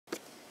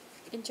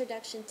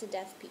Introduction to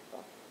Deaf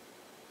People.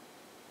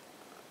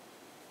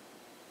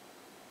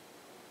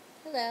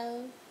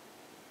 Hello.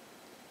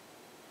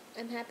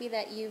 I'm happy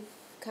that you've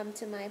come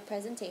to my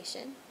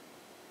presentation.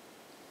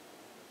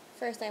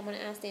 First, I want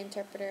to ask the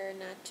interpreter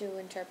not to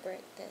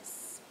interpret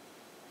this.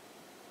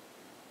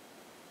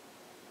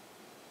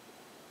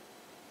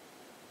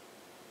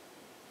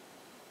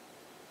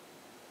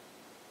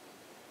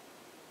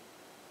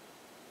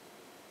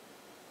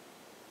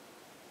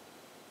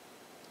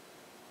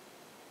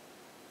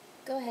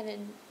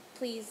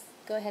 Please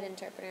go ahead,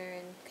 interpreter,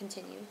 and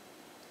continue.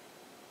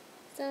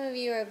 Some of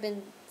you have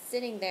been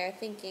sitting there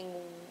thinking,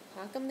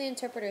 how come the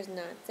interpreter is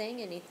not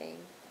saying anything?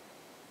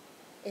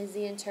 Is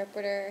the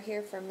interpreter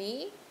here for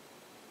me?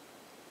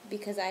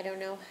 Because I don't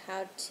know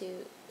how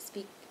to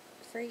speak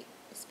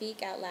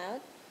out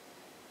loud?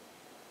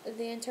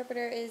 The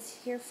interpreter is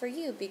here for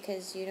you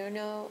because you don't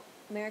know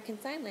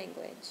American Sign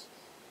Language.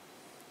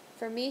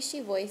 For me, she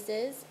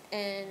voices,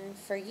 and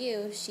for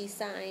you, she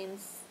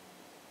signs,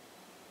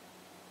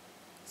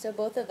 so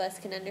both of us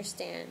can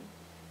understand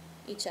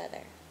each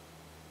other.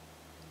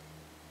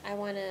 I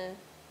want to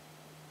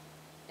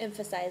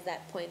emphasize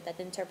that point, that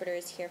the interpreter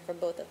is here for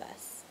both of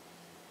us.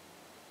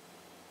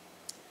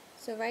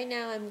 So right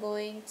now I'm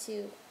going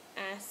to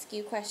ask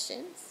you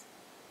questions,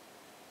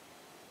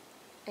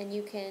 and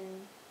you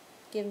can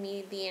give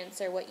me the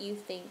answer, what you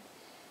think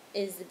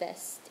is the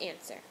best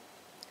answer.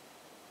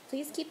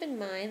 Please keep in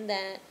mind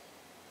that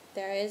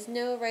there is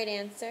no right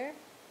answer.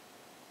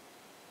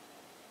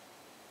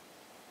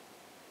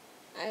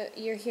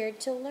 You're here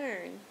to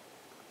learn.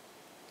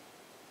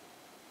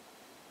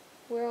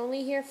 We're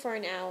only here for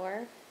an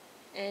hour,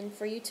 and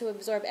for you to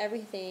absorb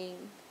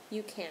everything,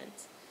 you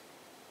can't.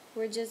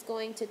 We're just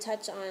going to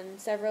touch on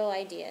several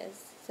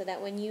ideas so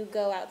that when you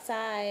go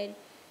outside,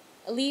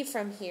 leave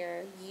from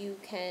here, you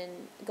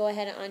can go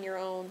ahead on your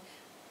own.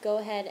 Go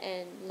ahead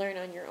and learn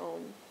on your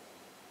own.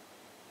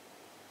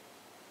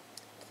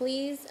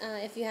 Please,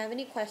 if you have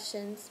any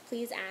questions,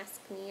 please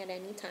ask me at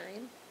any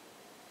time.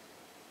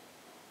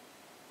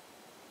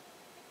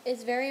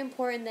 It's very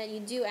important that you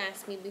do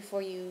ask me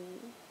before you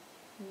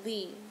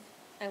leave.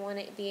 I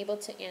want to be able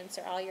to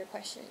answer all your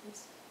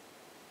questions.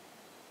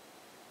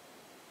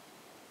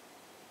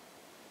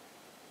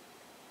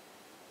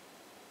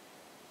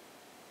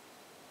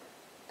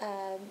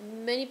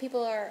 Many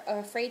people are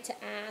afraid to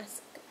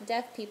ask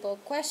deaf people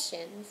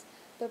questions,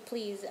 but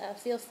please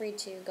feel free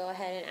to go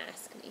ahead and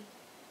ask me.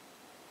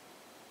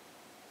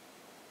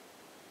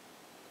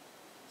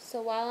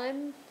 So while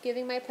I'm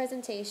giving my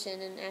presentation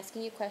and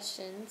asking you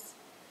questions,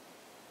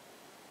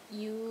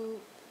 you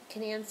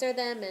can answer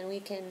them, and we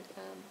can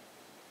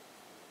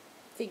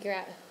figure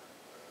out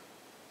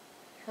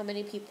how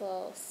many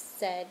people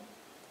said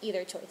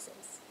either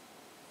choices.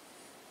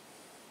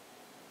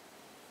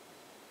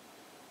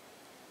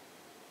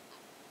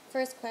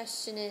 First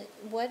question is,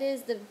 what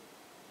is the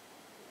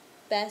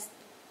best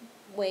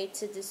word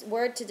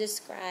to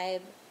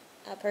describe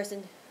a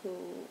person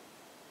who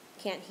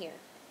can't hear?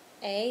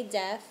 A,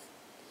 deaf.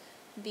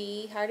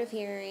 B, hard of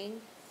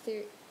hearing.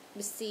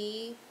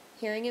 C,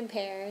 hearing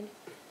impaired.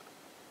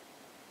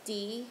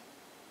 D,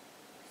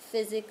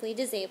 physically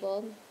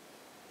disabled.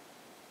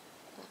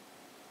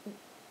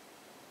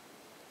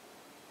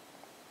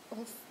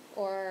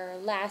 Or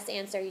last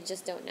answer, you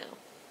just don't know.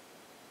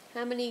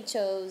 How many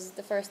chose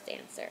the first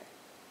answer?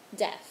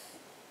 Deaf.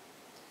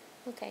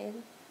 Okay.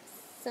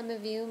 Some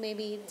of you,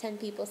 maybe 10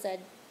 people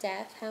said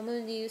deaf. How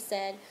many of you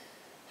said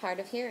hard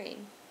of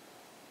hearing?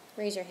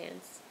 Raise your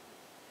hands.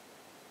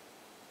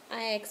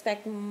 I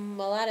expect a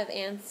lot of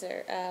hands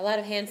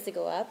to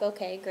go up.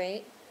 Okay,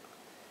 great.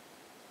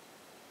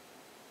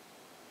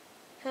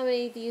 How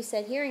many of you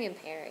said hearing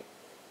impaired?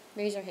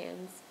 Raise your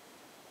hands.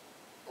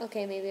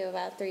 Okay, maybe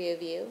about 3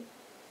 of you.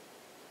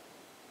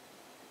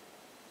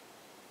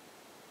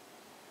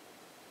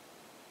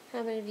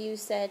 How many of you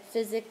said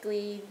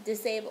physically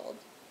disabled?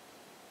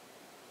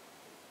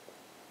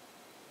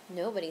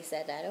 Nobody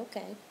said that.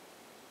 Okay.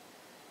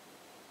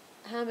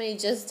 How many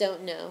just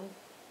don't know?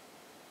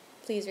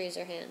 Please raise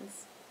your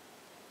hands.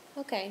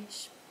 Okay,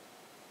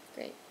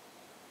 great.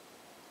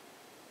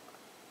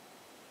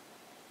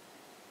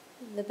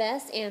 The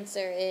best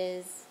answer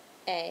is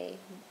A,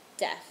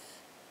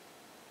 deaf.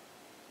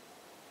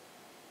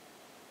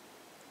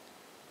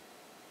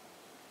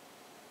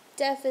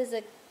 Deaf is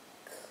a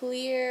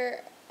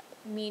clear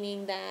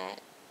meaning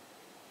that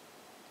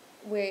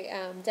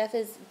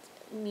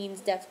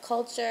means deaf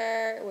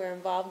culture. We're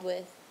involved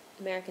with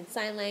American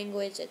Sign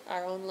Language,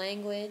 our own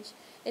language.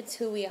 It's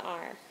who we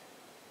are.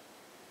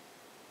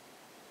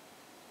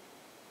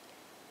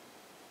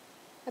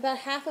 About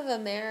half of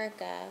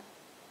America,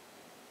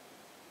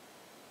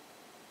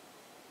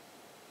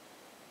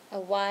 a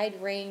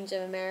wide range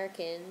of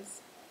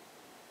Americans,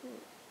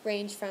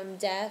 range from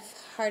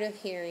deaf, hard of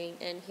hearing,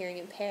 and hearing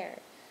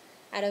impaired.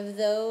 Out of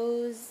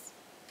those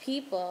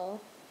people,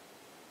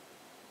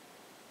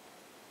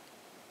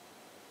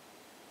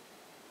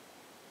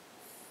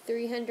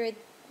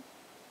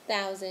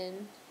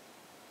 300,000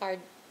 are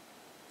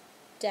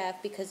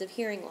deaf because of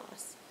hearing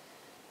loss.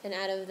 And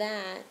out of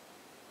that,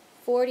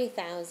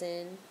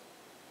 40,000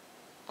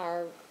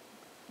 are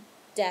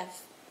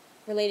deaf,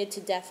 related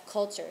to deaf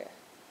culture.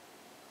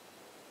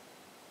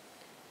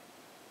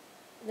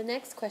 The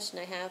next question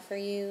I have for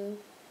you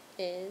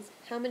is,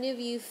 how many of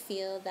you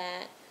feel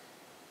that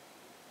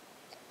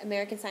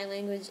American Sign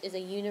Language is a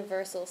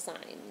universal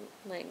sign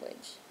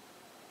language?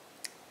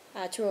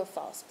 True or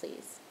false,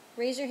 please?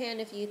 Raise your hand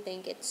if you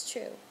think it's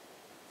true.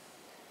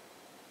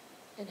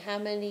 And how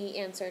many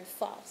answered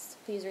false?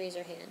 Please raise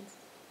your hands.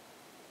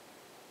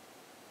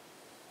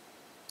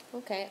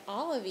 Okay,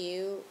 all of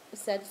you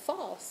said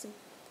false.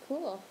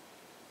 Cool.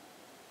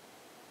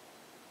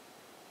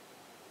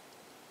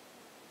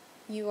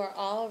 You are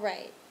all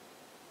right.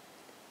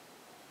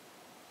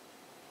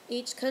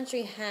 Each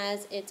country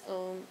has its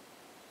own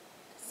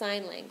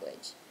sign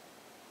language.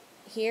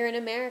 Here in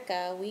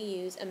America, we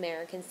use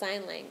American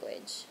Sign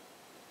Language,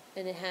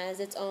 and it has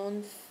its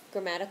own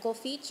grammatical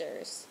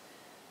features,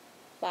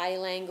 body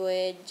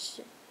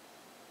language,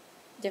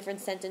 different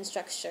sentence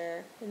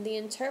structure, and the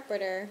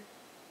interpreter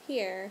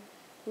here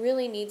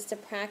really needs to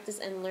practice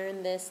and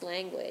learn this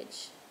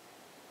language.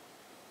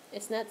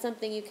 It's not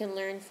something you can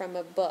learn from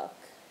a book.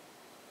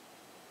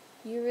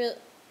 You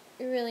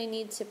really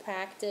need to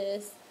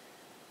practice,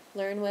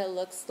 learn what it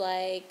looks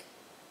like,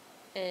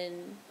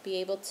 and be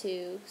able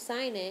to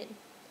sign it,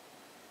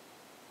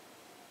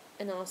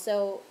 and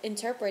also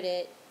interpret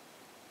it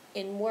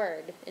in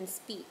word and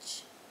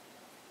speech.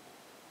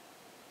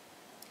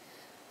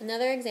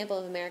 Another example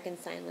of American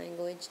Sign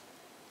Language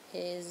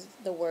is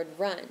the word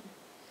run.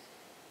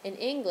 In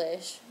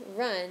English,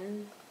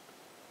 run,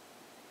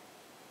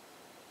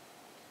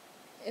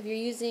 if you're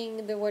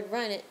using the word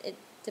run, it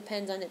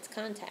depends on its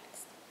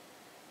context.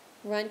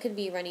 Run could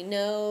be runny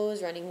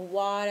nose, running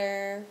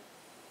water,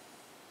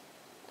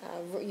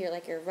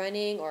 you're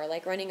running, or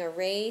like running a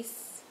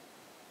race,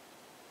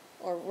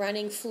 or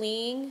running,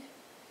 fleeing.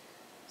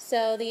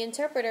 So the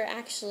interpreter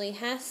actually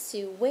has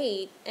to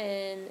wait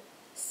and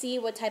see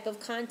what type of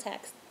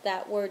context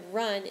that word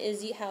run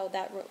is, how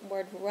that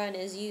word run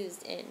is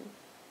used in.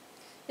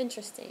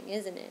 Interesting,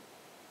 isn't it?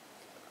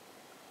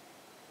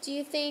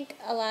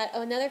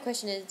 Another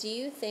question is, do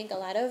you think a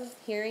lot of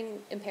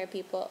hearing impaired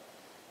people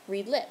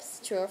read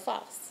lips? True or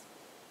false?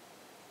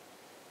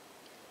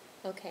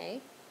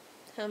 Okay.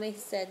 How many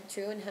said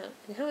true, and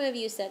how many of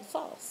you said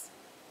false?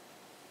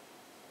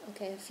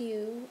 Okay, a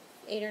few,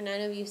 8 or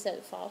 9 of you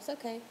said false.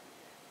 Okay,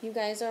 you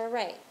guys are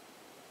right.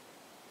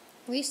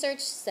 Research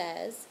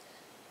says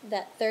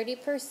that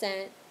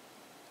 30%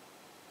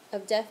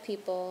 of deaf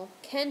people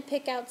can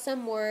pick out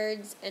some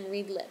words and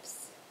read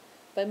lips,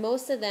 but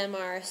most of them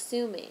are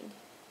assuming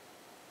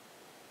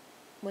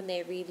when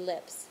they read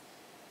lips.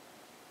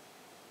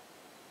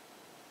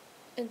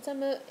 And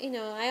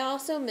I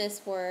also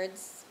miss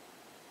words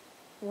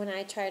when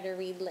I try to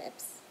read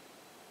lips.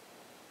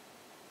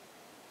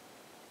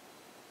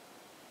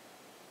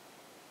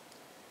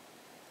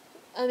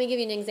 Let me give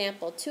you an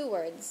example. 2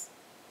 words.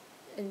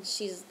 And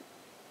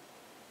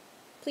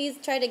please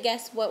try to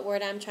guess what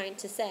word I'm trying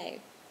to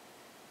say.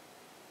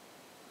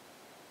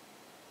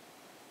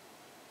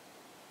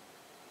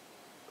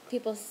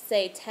 People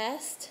say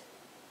test.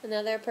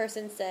 Another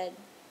person said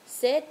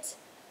sit.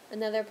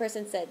 Another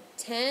person said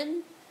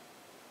 10.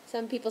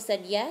 Some people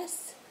said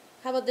yes.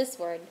 How about this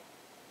word?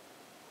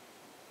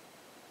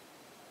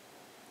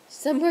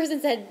 Some person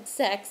said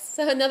sex.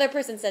 So another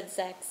person said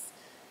sex.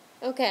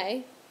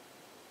 Okay.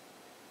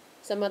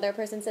 Some other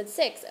person said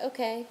 6.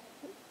 Okay.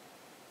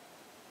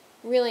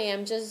 Really,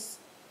 I'm just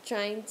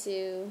trying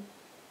to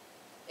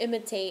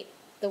imitate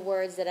the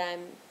words that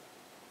I'm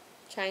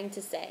trying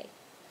to say.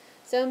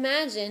 So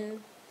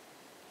imagine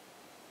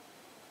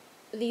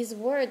these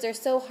words are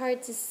so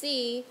hard to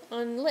see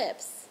on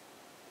lips.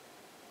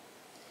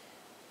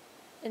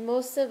 And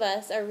most of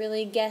us are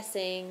really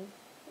guessing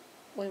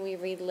when we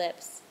read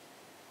lips,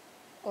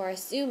 or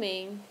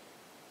assuming.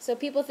 So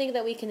people think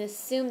that we can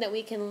assume that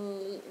we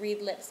can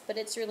read lips, but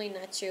it's really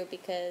not true,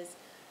 because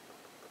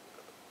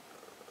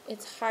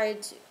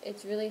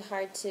it's really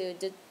hard to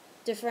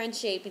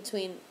differentiate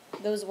between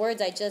those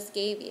words I just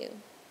gave you.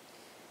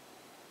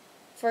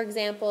 For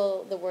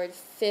example, the word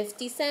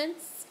 50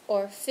 cents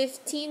or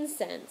 15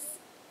 cents.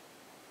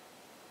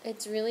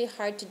 It's really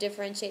hard to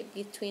differentiate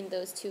between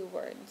those 2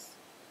 words.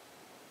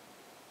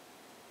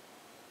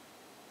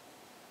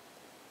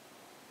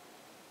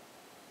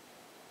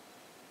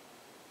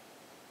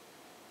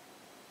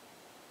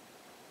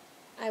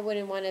 I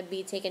wouldn't want to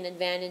be taken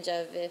advantage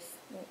of if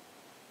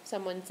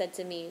someone said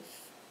to me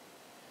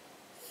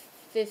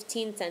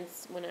 15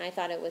 cents when I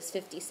thought it was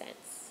 50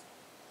 cents.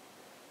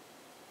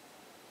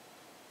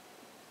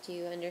 Do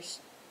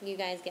you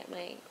guys get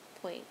my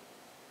point?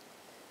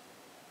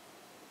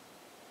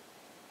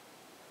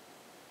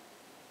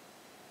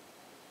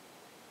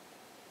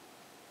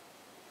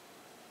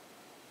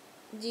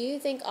 Do you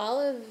think all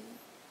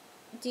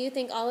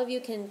of you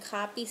can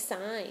copy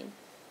sign?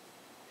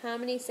 How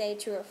many say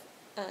true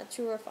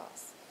or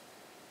false?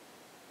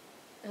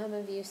 How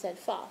many of you said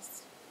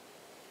false?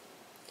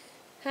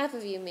 Half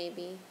of you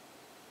maybe.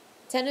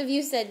 10 of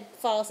you said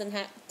false and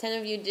 10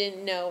 of you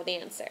didn't know the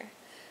answer.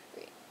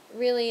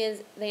 Really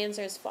the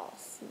answer is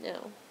false.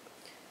 No.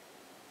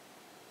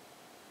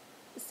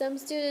 Some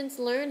students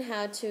learn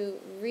how to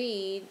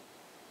read,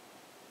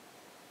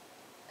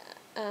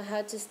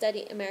 how to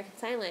study American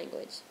Sign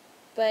Language,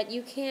 but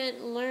you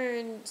can't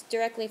learn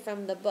directly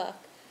from the book.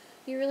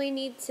 You really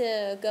need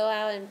to go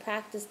out and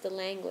practice the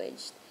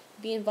language,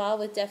 be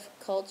involved with deaf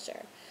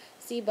culture,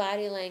 see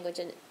body language,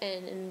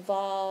 and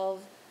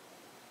involve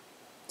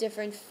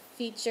different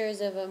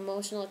features of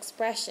emotional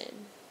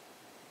expression.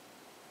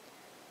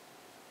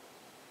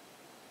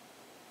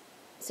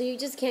 So you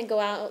just can't go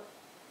out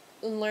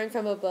and learn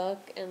from a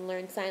book and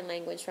learn sign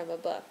language from a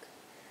book.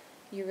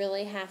 You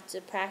really have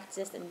to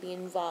practice and be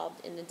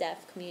involved in the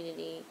deaf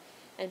community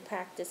and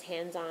practice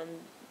hands-on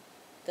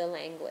the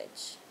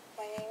language.